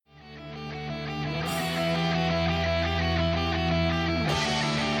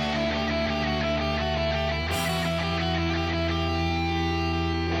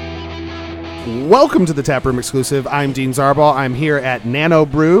Welcome to the Taproom Exclusive. I'm Dean Zarbaugh. I'm here at Nano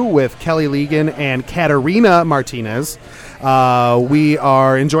Brew with Kelly Legan and Katarina Martinez. We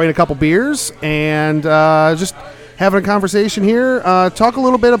are enjoying a couple beers and just having a conversation here. Talk a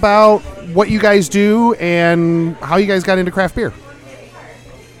little bit about what you guys do and how you guys got into craft beer.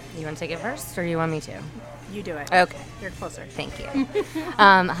 You want to take it first, or you want me to? You do it. Okay. You're closer. Thank you.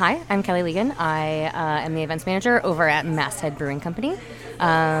 Hi, I'm Kelly Legan. I am the events manager over at Masthead Brewing Company.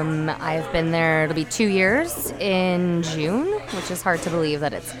 I've been there, it'll be 2 years in June, which is hard to believe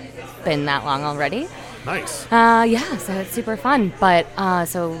that it's been that long already. Nice. Yeah, so it's super fun. But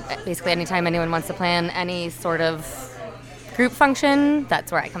so basically anytime anyone wants to plan any sort of group function,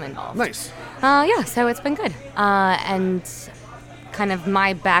 that's where I come involved. Nice. Yeah, so it's been good. And kind of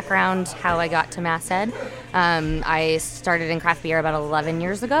my background, how I got to Masthead. I started in craft beer about 11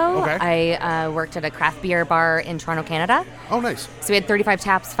 years ago. Okay. I worked at a craft beer bar in Toronto, Canada. Oh, nice. So we had 35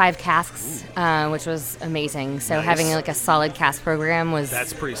 taps, 5 casks, which was amazing. So Nice. having like a solid cask program was...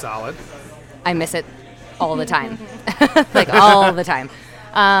 That's pretty solid. I miss it all the time. Like all the time.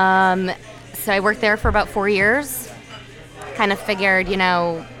 So I worked there for about 4 years. Kind of figured,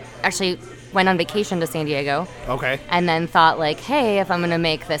 actually went on vacation to San Diego. Okay. And then thought like, hey, if I'm going to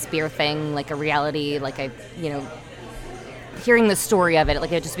make this beer thing like a reality, like hearing the story of it,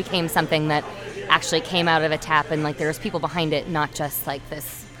 like it just became something that actually came out of a tap and like there was people behind it, not just like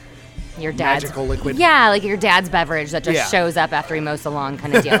this, your dad's magical liquid. Yeah, like your dad's beverage that just Yeah. shows up after he mows the lawn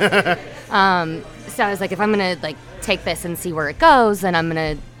kind of deal. So I was like, if I'm going to like take this and see where it goes, then I'm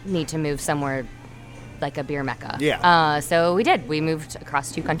going to need to move somewhere like a beer mecca. Yeah. So we did. We moved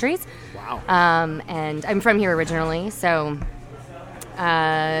across 2 countries. Wow. And I'm from here originally, so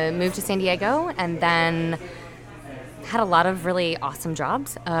moved to San Diego and then had a lot of really awesome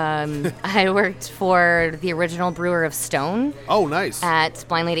jobs. I worked for the original brewer of Stone. Oh, nice. At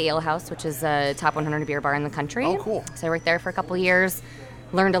Blind Lady Ale House, which is a top 100 beer bar in the country. Oh, cool. So I worked there for a couple years,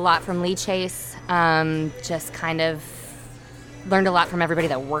 learned a lot from Lee Chase, just kind of learned a lot from everybody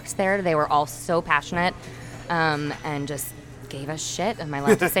that works there. They were all so passionate and just gave us shit. Am I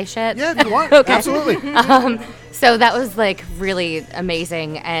allowed to say shit? Yeah, if you want. Okay. Absolutely. So that was like really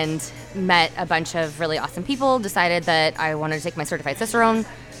amazing and met a bunch of really awesome people, decided that I wanted to take my certified Cicerone,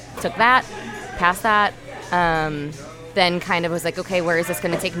 took that, passed that, then kind of was like, okay, where is this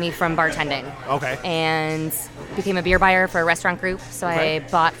going to take me from bartending? Okay. And became a beer buyer for a restaurant group. So Okay. I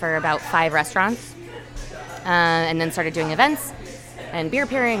bought for about 5 restaurants and then started doing events and beer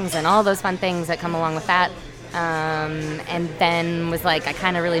pairings and all those fun things that come along with that. And then was like, I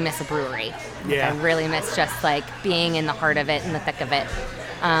kind of really miss a brewery. Yeah. I really miss just like being in the heart of it, in the thick of it.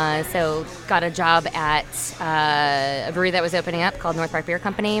 So got a job at a brewery that was opening up called North Park Beer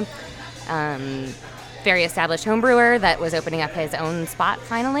Company. Very established home brewer that was opening up his own spot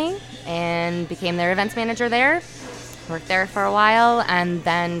finally, and became their events manager there. Worked there for a while and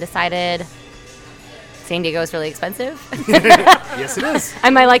then decided San Diego is really expensive. Yes, it is. I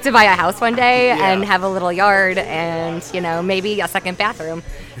might like to buy a house one day Yeah. and have a little yard and, maybe a second bathroom.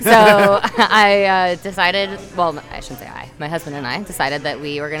 So I decided, well, I shouldn't say I, my husband and I decided that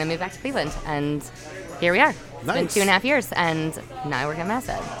we were going to move back to Cleveland. And here we are. It's been Nice. 2.5 years, and now I work at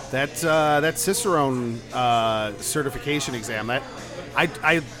Masthead. That Cicerone certification exam, that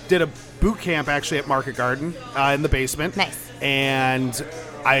I did a boot camp actually at Market Garden in the basement. Nice. And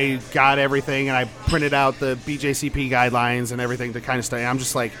I got everything, and I printed out the BJCP guidelines and everything to kind of study. I'm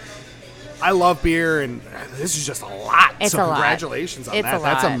just like, I love beer, and this is just a lot. It's so a lot. Congratulations on It's that. a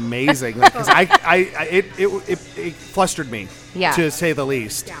That's lot. amazing. Because it flustered me, Yeah. to say the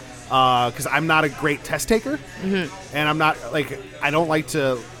least. Yeah. Because I'm not a great test taker, and I'm not I don't like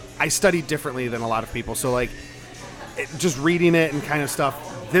to. I study differently than a lot of people, so just reading it and kind of stuff.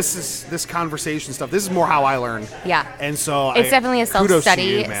 This conversation stuff. This is more how I learn. Yeah. And so It's definitely a kudos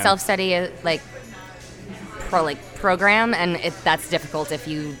to self-study, you, man. program, and that's difficult if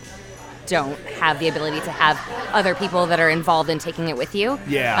you don't have the ability to have other people that are involved in taking it with you.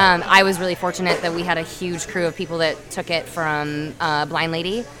 Yeah. I was really fortunate that we had a huge crew of people that took it from Blind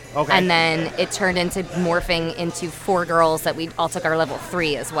Lady. Okay. And then it turned into morphing into 4 girls that we all took our level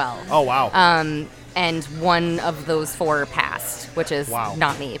 3 as well. Oh, wow. And one of those 4 passed, which is Wow.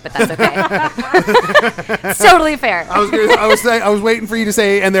 not me, but that's okay. It's totally fair. I was waiting for you to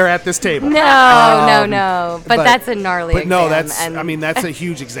say, and they're at this table. No. But that's a gnarly But no, exam. that's a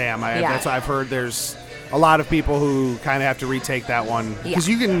huge exam. Yeah. That's what I've heard. There's a lot of people who kind of have to retake that one. Because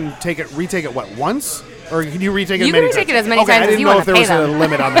you can retake it, once? Or can you retake it You many can times? retake it as many Okay, times I as didn't you know wanna if there pay was them. a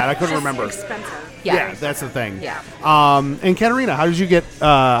limit on that. I couldn't remember. Expensive. Yeah. That's the thing. Yeah. And Katarina, how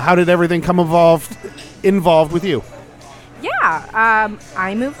did everything come involved with you? Yeah,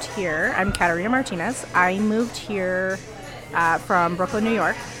 I moved here. I'm Katarina Martinez. I moved here from Brooklyn, New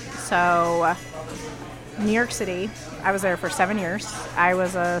York. So, New York City, I was there for 7 years. I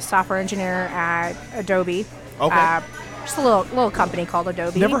was a software engineer at Adobe. Okay. Just a little company called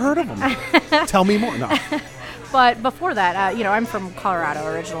Adobe. Never heard of them. Tell me more. No. But before that, I'm from Colorado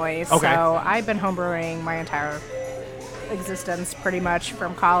originally. Okay. So I've been homebrewing my entire existence pretty much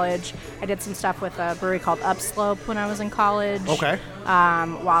from college. I did some stuff with a brewery called Upslope when I was in college. Okay.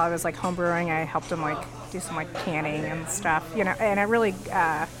 While I was like homebrewing, I helped them like do some like canning and stuff, and it really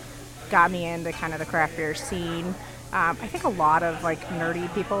got me into kind of the craft beer scene. I think a lot of like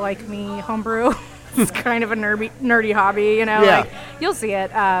nerdy people like me homebrew. It's kind of a nerdy hobby, Yeah. Like you'll see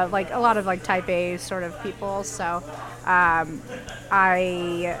it, like a lot of like type A sort of people. So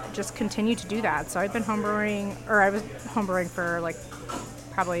I just continue to do that. So I've been homebrewing, or I was homebrewing for like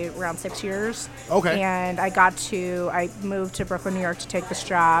probably around 6 years. Okay. And I moved to Brooklyn, New York to take this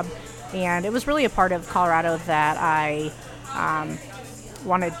job. And it was really a part of Colorado that I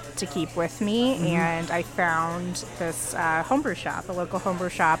wanted to keep with me, and I found this homebrew shop, a local homebrew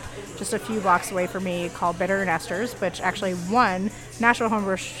shop just a few blocks away from me called Bitter and Esther's, which actually won National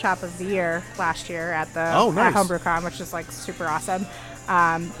Homebrew Shop of the Year last year at the nice. HomebrewCon, which is like super awesome.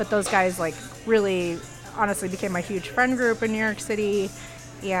 But those guys like really honestly became my huge friend group in New York City.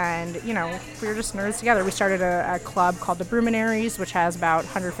 And, we were just nerds together. We started a club called the Brewminaries, which has about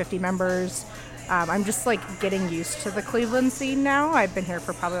 150 members. I'm just like getting used to the Cleveland scene now. I've been here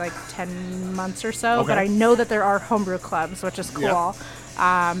for probably like 10 months or so, but I know that there are homebrew clubs, which is cool.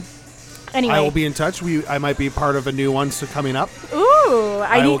 Yeah. Anyway, I will be in touch. I might be part of a new one coming up. Ooh,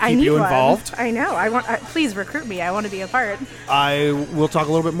 I need you one. involved. I know. Please recruit me. I want to be a part. I will talk a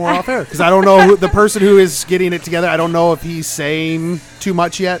little bit more off air because I don't know the person who is getting it together. I don't know if he's saying too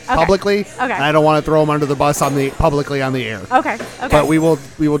much yet publicly. Okay. And I don't want to throw him under the bus publicly on the air. Okay. But we will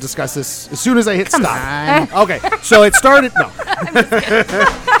discuss this as soon as I hit Come stop. on. Okay. So it started. No.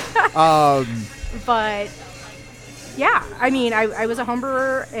 But yeah, I mean, I was a home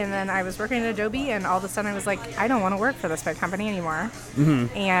brewer, and then I was working at Adobe, and all of a sudden I was like, I don't want to work for this big company anymore.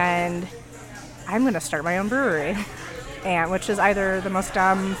 Mm-hmm. And I'm going to start my own brewery, which is either the most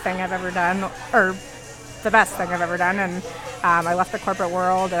dumb thing I've ever done or the best thing I've ever done. And I left the corporate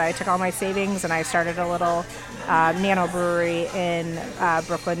world, and I took all my savings, and I started a little nano brewery in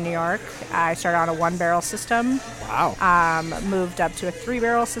Brooklyn, New York. I started on a 1-barrel system. Wow. Moved up to a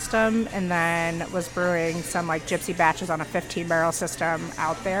 3-barrel system, and then was brewing some like gypsy batches on a 15-barrel system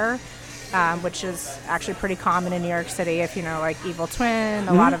out there, which is actually pretty common in New York City. If you know, like Evil Twin,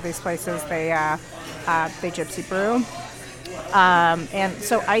 a lot of these places they gypsy brew. And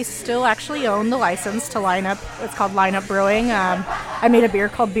so I still actually own the license to Line Up. It's called Line Up Brewing. I made a beer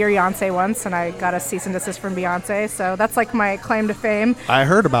called Beyonce once, and I got a cease and desist from Beyonce. So that's like my claim to fame. I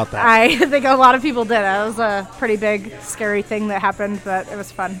heard about that. I think a lot of people did. It was a pretty big, scary thing that happened, but it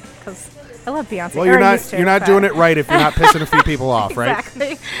was fun because I love Beyonce. Well, you're not doing it right if you're not pissing a few people off, right?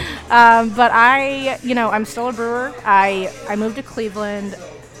 Exactly. But I'm still a brewer. I moved to Cleveland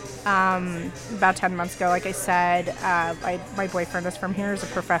about 10 months ago. Like I said, my boyfriend is from here. He's a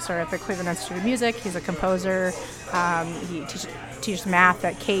professor at the Cleveland Institute of Music. He's a composer. He teaches math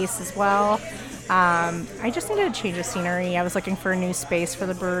at Case as well. I just needed a change of scenery. I was looking for a new space for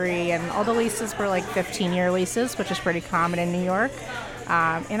the brewery, and all the leases were like 15-year leases, which is pretty common in New York.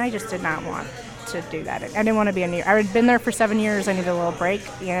 And I just did not want to do that. I didn't want to be in New York. I had been there for 7 years. I needed a little break,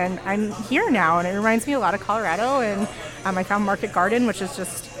 and I'm here now, and it reminds me a lot of Colorado. And I found Market Garden, which is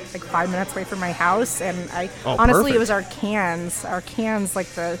just like 5 minutes away from my house, and honestly, perfect. it was our cans, like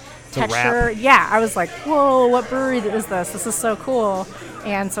the texture. Wrap. Yeah, I was like, whoa, what brewery is this? This is so cool.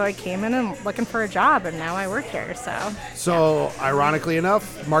 And so I came in and looking for a job, and now I work here. So ironically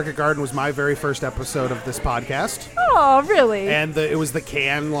enough, Market Garden was my very first episode of this podcast. Oh, really? And it was the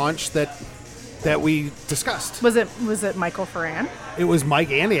can launch that we discussed. Was it Michael Ferran? It was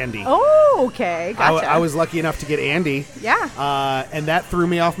Mike and Andy. Oh, okay. Gotcha. I was lucky enough to get Andy. Yeah. And that threw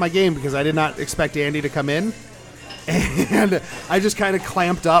me off my game because I did not expect Andy to come in. And I just kind of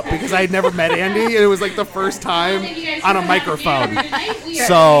clamped up because I had never met Andy. And it was like the first time on a microphone.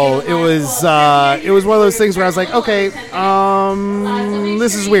 So it was one of those things where I was like, okay,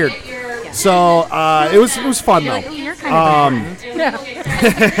 this is weird. So it was fun though. You're kind of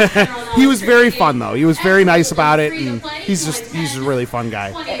He was very fun though. He was very nice about it, and he's a really fun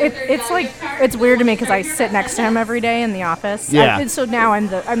guy. It's weird to me because I sit next to him every day in the office. Yeah. So now I'm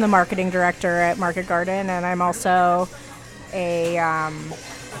the marketing director at Market Garden, and I'm also a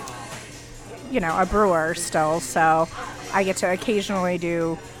brewer still. So I get to occasionally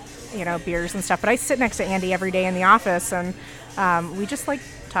do beers and stuff. But I sit next to Andy every day in the office, and we just like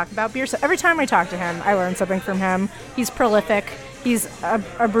talk about beer. So every time I talk to him, I learn something from him. He's prolific. He's a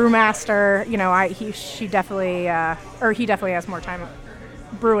brewmaster. He definitely has more time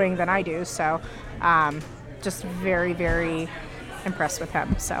brewing than I do. So just very, very impressed with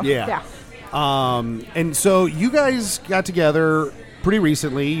him. So yeah. And so you guys got together pretty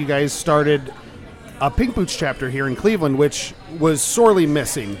recently. You guys started a Pink Boots chapter here in Cleveland, which was sorely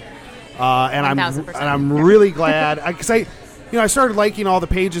missing. And I'm really glad because I started liking all the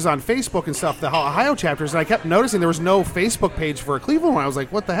pages on Facebook and stuff, the Ohio chapters, and I kept noticing there was no Facebook page for a Cleveland one. I was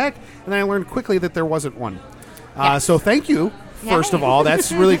like, what the heck? And then I learned quickly that there wasn't one. So thank you, first of all.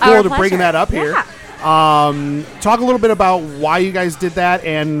 That's really cool to bring that up here. Talk a little bit about why you guys did that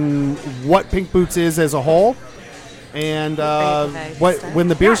and what Pink Boots is as a whole, and when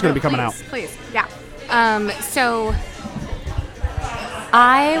the beer's going to be coming out. Please, yeah. So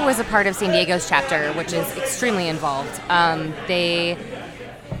I was a part of San Diego's chapter, which is extremely involved.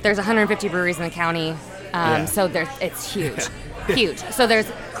 There's 150 breweries in the county, so it's huge. Huge. So there's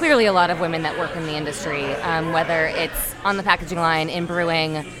clearly a lot of women that work in the industry, whether it's on the packaging line, in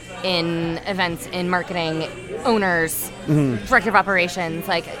brewing, in events, in marketing, owners, director of operations.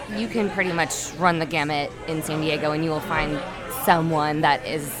 Like, you can pretty much run the gamut in San Diego, and you will find someone that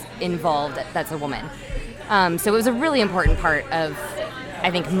is involved that's a woman. So it was a really important part of, I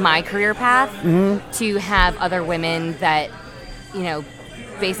think, my career path to have other women that,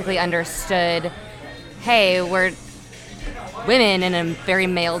 basically understood, hey, we're women in a very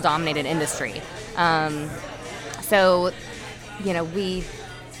male-dominated industry. So, we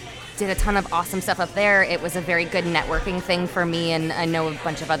did a ton of awesome stuff up there. It was a very good networking thing for me, and I know a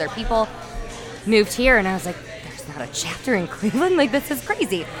bunch of other people. Moved here, and I was like, there's not a chapter in Cleveland? Like, this is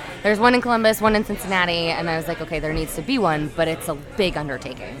crazy. There's one in Columbus, one in Cincinnati, and I was like, okay, there needs to be one, but it's a big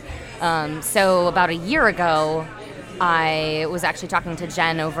undertaking. So about a year ago, I was actually talking to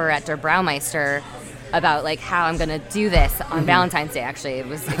Jen over at Der Braumeister about like how I'm going to do this on Valentine's Day. Actually, it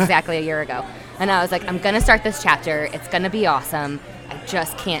was exactly a year ago. And I was like, I'm going to start this chapter. It's going to be awesome. I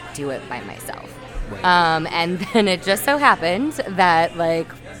just can't do it by myself. Right. And then it just so happened that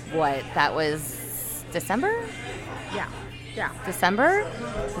that was December? Yeah. December?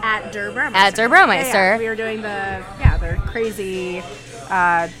 At Der Braumeister. At Der Braumeister. Yeah. We were doing the crazy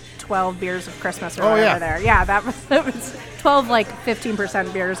 12 beers of Christmas or whatever there. Yeah, that was 12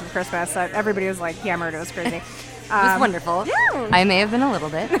 15% beers of Christmas. Everybody was hammered. It was crazy. It was wonderful. Yeah. I may have been a little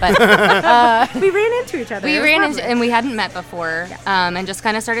bit, but we ran into each other. And we hadn't met before, and just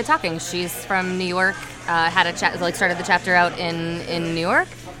kind of started talking. She's from New York, had a started the chapter out in New York,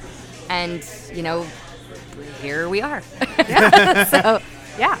 and here we are. So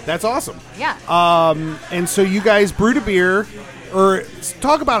yeah, that's awesome. Yeah. And so you guys brewed a beer, or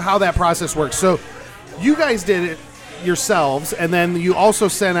talk about how that process works. So you guys did it yourselves, and then you also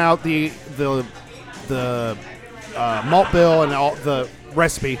sent out the malt bill and all the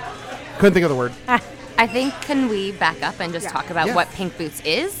recipe. Couldn't think of the word. I think, can we back up and just talk about what Pink Boots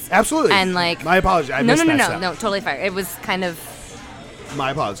is? Absolutely. And my apologies. I missed that step. No, totally fair. It was kind of.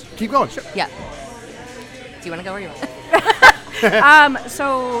 My apologies. Keep going. Sure. Yeah. Do you want to go where you want?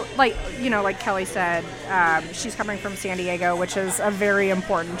 So like Kelly said, she's coming from San Diego, which is a very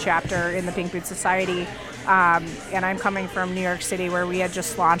important chapter in the Pink Boots Society. And I'm coming from New York City, where we had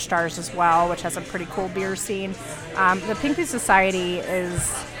just launched ours as well, which has a pretty cool beer scene. The Pink Boots Society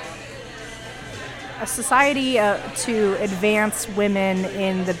is a society to advance women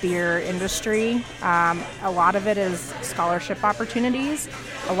in the beer industry. A lot of it is scholarship opportunities.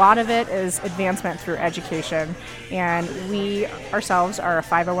 A lot of it is advancement through education. And we ourselves are a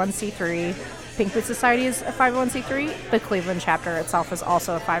 501c3. Pink Boots Society is a 501c3. The Cleveland chapter itself is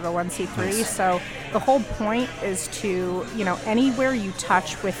also a 501c3. Nice. So the whole point is to, anywhere you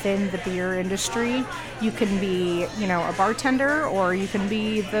touch within the beer industry, you can be, a bartender, or you can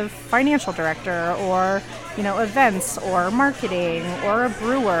be the financial director, or, events or marketing or a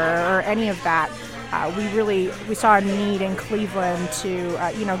brewer or any of that. We saw a need in Cleveland to,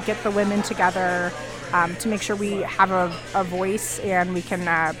 get the women together, to make sure we have a voice, and we can,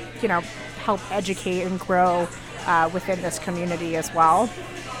 help educate and grow within this community as well.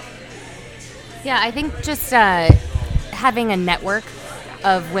 Yeah, I think just having a network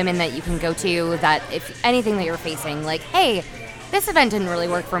of women that you can go to, that if anything that you're facing, like, hey, this event didn't really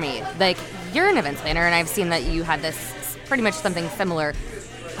work for me. Like, you're an events planner, and I've seen that you had this pretty much something similar.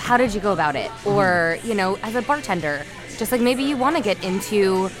 How did you go about it? Or, as a bartender, just like maybe you want to get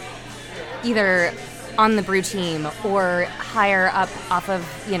into either on the brew team or higher up off of,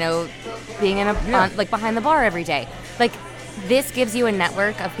 being in behind the bar every day. Like, this gives you a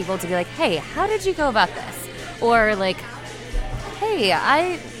network of people to be like, hey, how did you go about this? Or like, hey,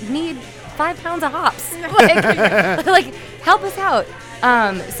 I need 5 pounds of hops. like help us out.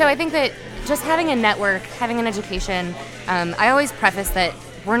 So I think that just having a network, having an education, I always preface that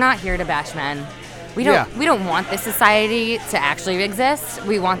we're not here to bash men. We don't want this society to actually exist.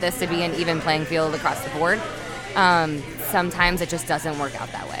 We want this to be an even playing field across the board. Sometimes it just doesn't work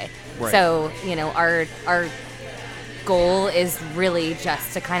out that way. Right. So, our goal is really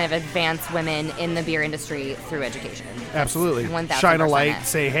just to kind of advance women in the beer industry through education. Absolutely. 1000%. Shine a light,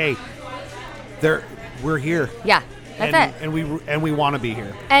 say, hey, we're here. Yeah. That's it. And we want to be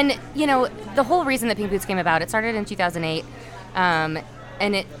here. And, the whole reason that Pink Boots came about, it started in 2008,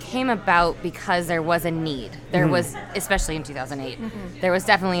 and it came about because there was a need. There was, especially in 2008, there was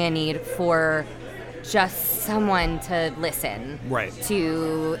definitely a need for just someone to listen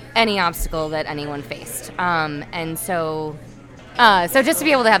to any obstacle that anyone faced. And so just to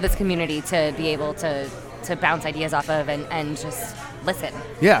be able to have this community to be able to bounce ideas off of and just listen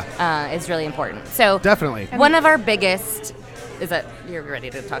is really important. So definitely. One of our biggest... Is that... You're ready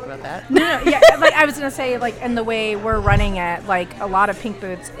to talk about that? No, yeah. Like I was going to say, like, and the way we're running it, like, a lot of Pink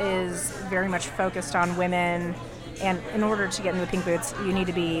Boots is very much focused on women. And in order to get into the Pink Boots, you need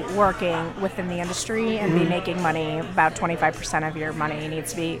to be working within the industry and be making money. About 25% of your money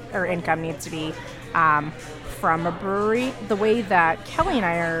needs to be, or income needs to be from a brewery. The way that Kelly and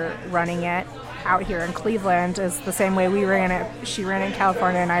I are running it out here in Cleveland is the same way we ran it. She ran it in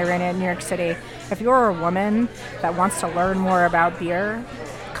California and I ran it in New York City. If you're a woman that wants to learn more about beer,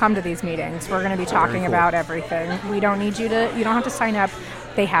 come to these meetings. We're going to be talking about everything. We don't need you don't have to sign up.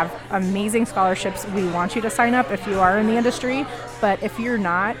 They have amazing scholarships. We want you to sign up if you are in the industry. But if you're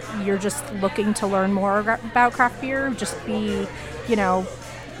not, you're just looking to learn more about craft beer, just be,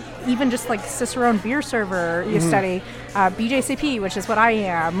 even just like Cicerone beer server, you study BJCP, which is what I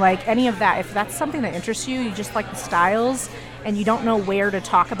am, like any of that. If that's something that interests you, you just like the styles and you don't know where to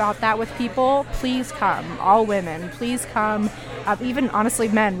talk about that with people, please come. All women, please come. Even honestly,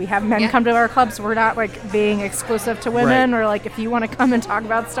 men. We have men come to our clubs. We're not like being exclusive to women or like if you want to come and talk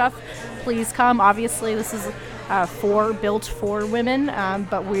about stuff, please come. Obviously, this is built for women,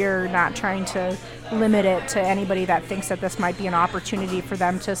 but we're not trying to limit it to anybody that thinks that this might be an opportunity for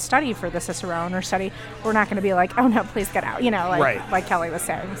them to study for the Cicerone or study. We're not going to be like, oh no, please get out, like Kelly was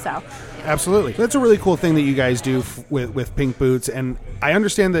saying. So absolutely, that's a really cool thing that you guys do with Pink Boots, and I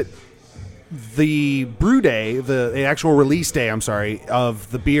understand that the brew day, the actual release day,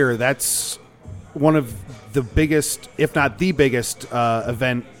 of the beer, that's one of the biggest, if not the biggest,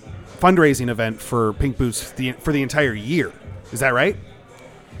 fundraising event for Pink Boots for the entire year. Is that right?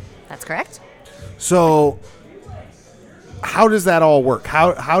 That's correct. So, how does that all work?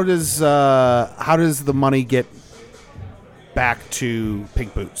 How does the money get back to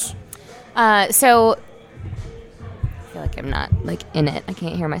Pink Boots? So, I feel like I'm not like in it. I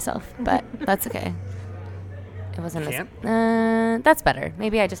can't hear myself, but that's okay. It wasn't. That's better.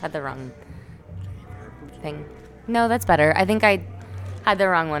 Maybe I just had the wrong thing. No, that's better. I think I had the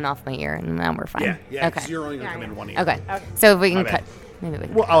wrong one off my ear, and now we're fine. Yeah. Okay. You're only gonna come in one ear. Okay. So if we can cut. Maybe we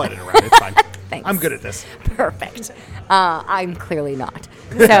can. Well, I'll edit it around. It's fine. Thanks. I'm good at this. Perfect. I'm clearly not.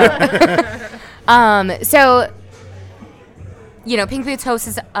 So, Pink Boots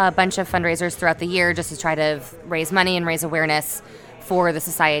hosts a bunch of fundraisers throughout the year just to try to raise money and raise awareness for the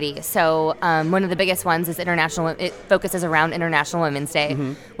society. So one of the biggest ones is it focuses around International Women's Day,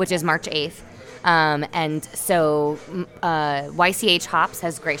 which is March 8th. And so YCH Hops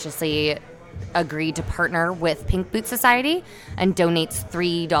has graciously agreed to partner with Pink Boots Society and donates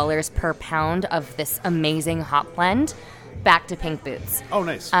 $3 per pound of this amazing hop blend back to Pink Boots. Oh,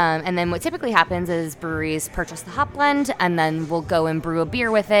 nice. And then what typically happens is breweries purchase the hop blend and then we'll go and brew a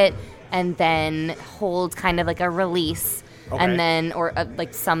beer with it and then hold kind of like a release and then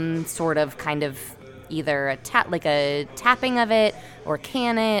like some sort of kind of either a tapping of it or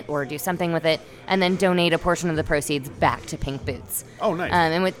can it or do something with it and then donate a portion of the proceeds back to Pink Boots. Oh, nice.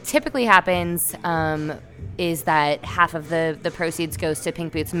 And what typically happens is that half of the proceeds goes to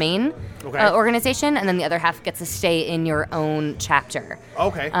Pink Boots' main organization and then the other half gets to stay in your own chapter.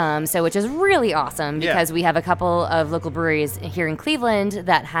 Okay. So which is really awesome because we have a couple of local breweries here in Cleveland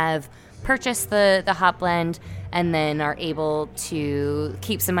that have purchased the hop blend and then are able to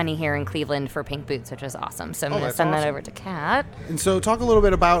keep some money here in Cleveland for Pink Boots, which is awesome. So I'm going to send that over to Kat. And so talk a little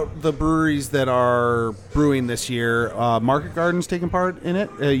bit about the breweries that are brewing this year. Market Garden's taking part in it.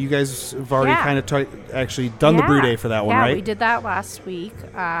 You guys have already kind of actually done the brew day for that one, right? Yeah, we did that last week.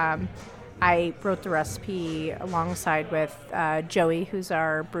 I wrote the recipe alongside with Joey, who's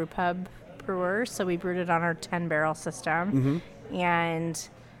our brew pub brewer, so we brewed it on our 10-barrel system. And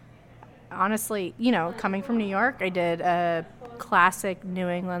honestly, coming from New York, I did a classic New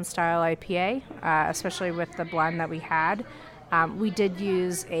England style IPA, especially with the blend that we had. We did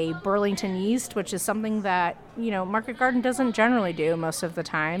use a Burlington yeast, which is something that, Market Garden doesn't generally do most of the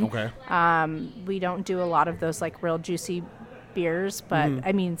time. Okay. We don't do a lot of those like real juicy beers, but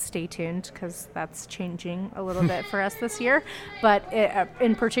I mean, stay tuned because that's changing a little bit for us this year. But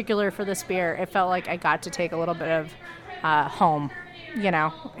in particular for this beer, it felt like I got to take a little bit of home,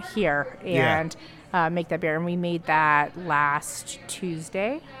 here and make that beer. And we made that last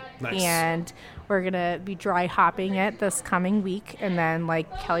Tuesday. Nice. And we're going to be dry hopping it this coming week. And then,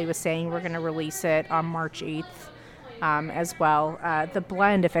 like Kelly was saying, we're going to release it on March 8th as well. The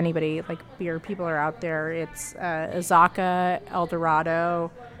blend, if anybody, like beer people are out there, it's Azaka, El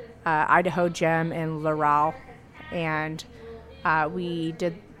Dorado, Idaho Gem, and Laurel. And we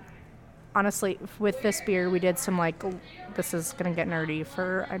did, honestly, with this beer, we did some this is going to get nerdy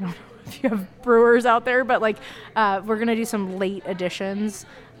for, I don't know if you have brewers out there, but we're going to do some late additions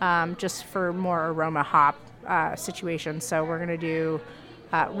just for more aroma hop situations. So we're going to do,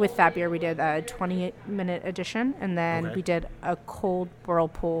 with that beer, we did a 28-minute addition, and then we did a cold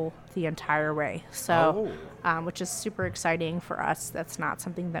whirlpool the entire way. So, which is super exciting for us. That's not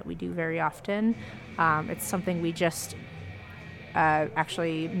something that we do very often. It's something we just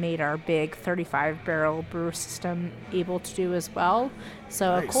actually made our big 35-barrel brewer system able to do as well.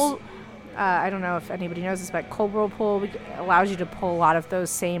 So nice. A cold, I don't know if anybody knows this, but cold whirlpool allows you to pull a lot of those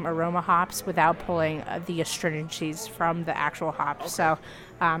same aroma hops without pulling the astringencies from the actual hops. Okay.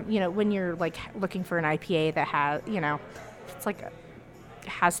 So, when you're looking for an IPA that has, it's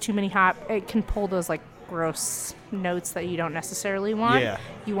has too many hop, it can pull those gross notes that you don't necessarily want. Yeah.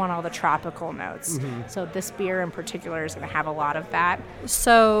 You want all the tropical notes. So this beer in particular is going to have a lot of that.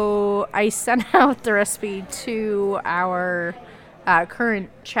 So I sent out the recipe to our current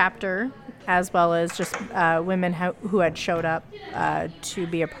chapter, as well as just women who had showed up to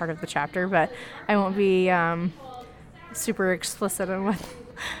be a part of the chapter, but I won't be super explicit on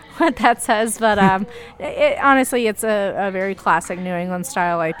what that says, but honestly, it's a very classic New England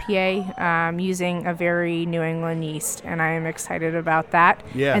style IPA using a very New England yeast, and I am excited about that.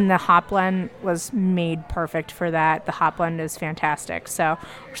 Yeah. And the hop blend was made perfect for that. The hop blend is fantastic, so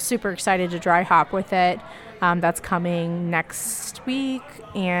we're super excited to dry hop with it. That's coming next week,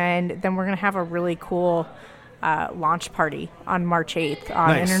 and then we're going to have a really cool launch party on March 8th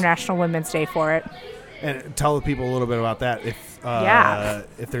on International Women's Day for it. And tell the people a little bit about that.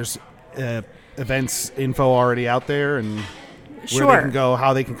 If there's events info already out there and where they can go,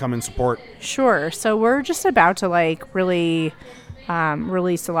 how they can come and support. Sure. So we're just about to really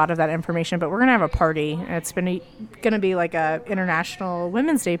release a lot of that information, but we're going to have a party. It's going to be like a International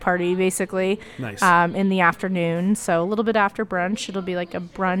Women's Day party, basically. Nice. In the afternoon. So a little bit after brunch. It'll be like a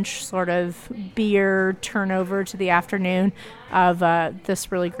brunch sort of beer turnover to the afternoon of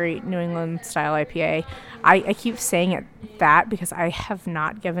this really great New England style IPA. I keep saying it that because I have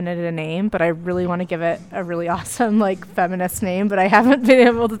not given it a name, but I really want to give it a really awesome feminist name, but I haven't been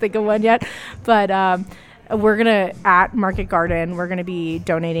able to think of one yet. But we're going to, at Market Garden, we're going to be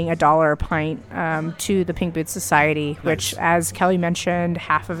donating $1 a pint to the Pink Boots Society, which, as Kelly mentioned,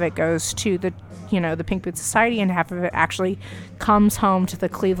 half of it goes to the Pink Boots Society and half of it actually comes home to the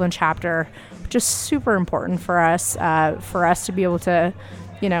Cleveland chapter, which is super important for us to be able to,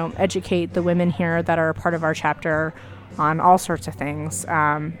 educate the women here that are a part of our chapter on all sorts of things.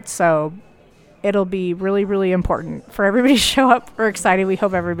 So it'll be really, really important for everybody to show up. We're excited. We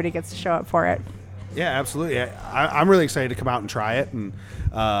hope everybody gets to show up for it. Yeah, absolutely. I'm really excited to come out and try it, and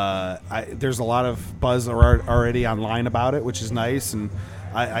there's a lot of buzz already online about it, which is nice. And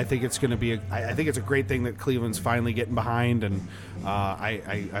I think it's going to be I think it's a great thing that Cleveland's finally getting behind, and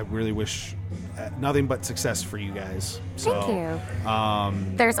I really wish nothing but success for you guys. So, thank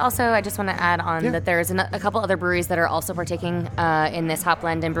you. There's also, I just want to add on that there's a couple other breweries that are also partaking in this hop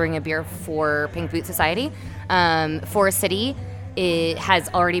blend and brewing a beer for Pink Boot Society. Forest City. It has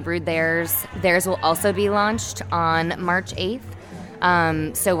already brewed theirs. Theirs will also be launched on March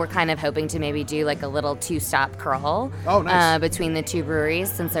 8th. So we're kind of hoping to maybe do a little 2-stop crawl between the two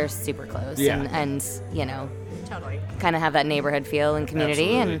breweries since they're super close and totally kind of have that neighborhood feel and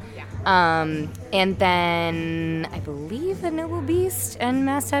community. Absolutely. And then I believe the Noble Beast and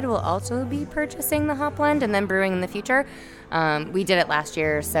Masthead will also be purchasing the hop blend and then brewing in the future. We did it last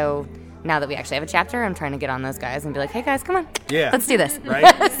year, so now that we actually have a chapter, I'm trying to get on those guys and be like, hey guys, come on. Yeah. Let's do this. Right?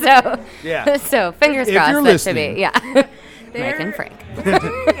 So fingers crossed that should be. Yeah. Mike and Frank.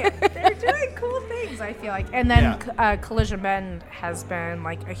 They're doing cool things. I feel like. And then Collision Bend has been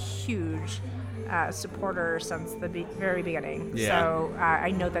like a huge supporter since the very beginning. Yeah. So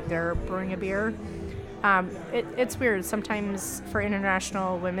I know that they're brewing a beer. It's weird. Sometimes for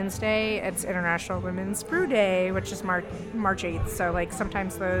International Women's Day, it's International Women's Brew Day, which is March 8th. So like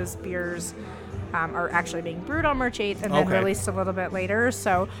sometimes those beers are actually being brewed on March 8th and then released a little bit later.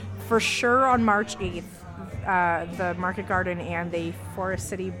 So for sure on March 8th, the Market Garden and the Forest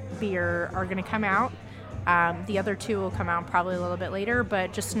City beer are going to come out. The other two will come out probably a little bit later,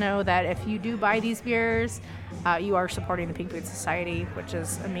 but just know that if you do buy these beers, you are supporting the Pink Boots Society, which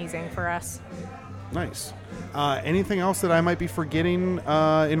is amazing for us. Nice. Anything else that I might be forgetting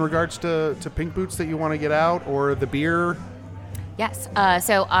in regards to Pink Boots that you want to get out, or the beer? Yes.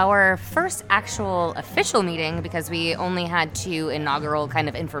 So our first actual official meeting, because we only had 2 inaugural kind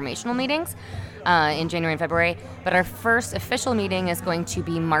of informational meetings in January and February, but our first official meeting is going to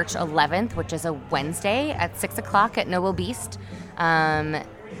be March 11th, which is a Wednesday at 6 o'clock at Noble Beast. Jolynn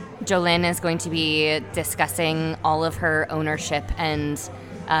is going to be discussing all of her ownership and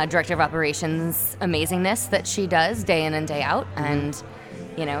director of operations amazingness that she does day in and day out, and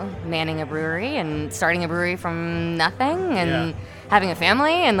manning a brewery and starting a brewery from nothing and having a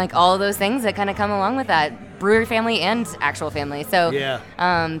family and like all of those things that kind of come along with that brewery family and actual family. So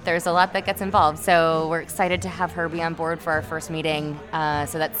there's a lot that gets involved. So we're excited to have her be on board for our first meeting.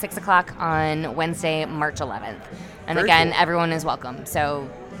 So that's 6 o'clock on Wednesday, March 11th. And Very again, cool. everyone is welcome. So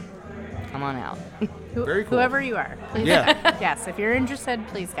come on out. Very cool. Whoever you are. Yeah. Yes, if you're interested,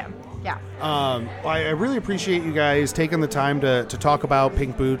 please come. Yeah. I really appreciate you guys taking the time to talk about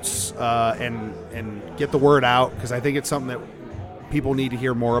Pink Boots and get the word out, because I think it's something that people need to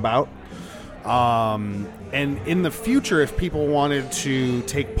hear more about. And in the future, if people wanted to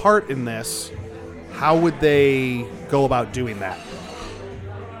take part in this, how would they go about doing that?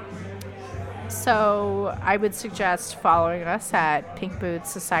 So I would suggest following us at Pink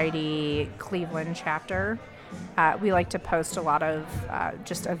Boots Society Cleveland chapter. We like to post a lot of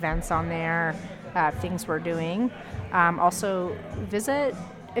just events on there, things we're doing. Also,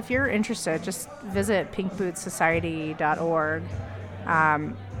 if you're interested, just visit pinkbootssociety.org.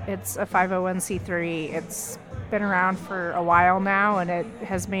 It's a 501c3. It's been around for a while now, and it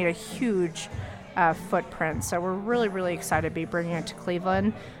has made a huge footprint. So we're really, really excited to be bringing it to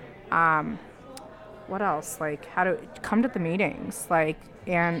Cleveland. What else? Like, how to come to the meetings? Like,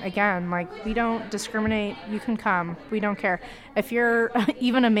 and again, like, we don't discriminate. You can come. We don't care. If you're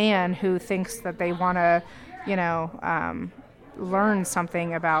even a man who thinks that they want to, learn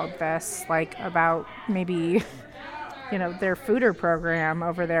something about this, like about maybe, their fooder program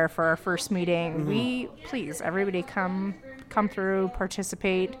over there for our first meeting, please, everybody come through,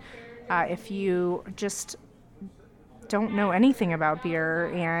 participate. If you just don't know anything about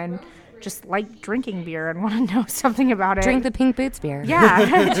beer and just like drinking beer and want to know something about it, Drink the Pink Boots beer.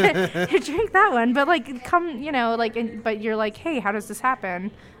 Yeah, drink that one. But like, come, but you're like, hey, how does this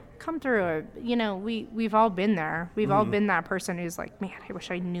happen? Come through it. We've all been there. We've all been that person who's like, man, I wish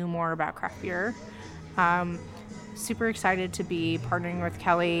I knew more about craft beer. Super excited to be partnering with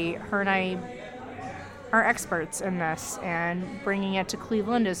Kelly. Her and I are experts in this, and bringing it to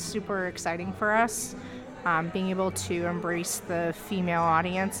Cleveland is super exciting for us. Being able to embrace the female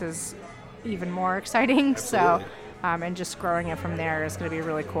audience is even more exciting. Absolutely. So, and just growing it from there is going to be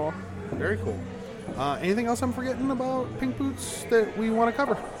really cool. Very cool. Anything else I'm forgetting about Pink Boots that we want to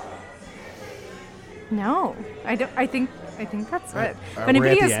cover? No, I don't. I think that's it. We're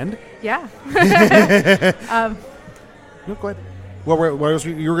at the end? Yeah. No, go ahead. What else?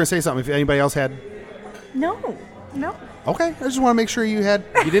 You were going to say something. If anybody else had. No. Okay, I just want to make sure you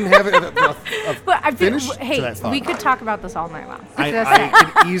didn't have it a finish to that thought. We could talk about this all night long.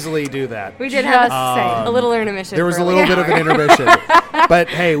 I could easily do that. We did have say. a little intermission. There was for a little bit of an intermission, but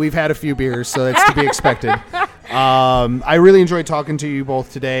hey, we've had a few beers, so that's to be expected. I really enjoyed talking to you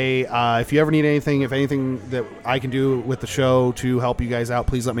both today. If you ever need anything, if anything that I can do with the show to help you guys out,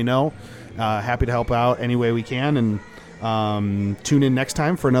 please let me know. Happy to help out any way we can, and tune in next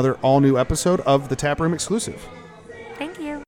time for another all-new episode of the Taproom Exclusive.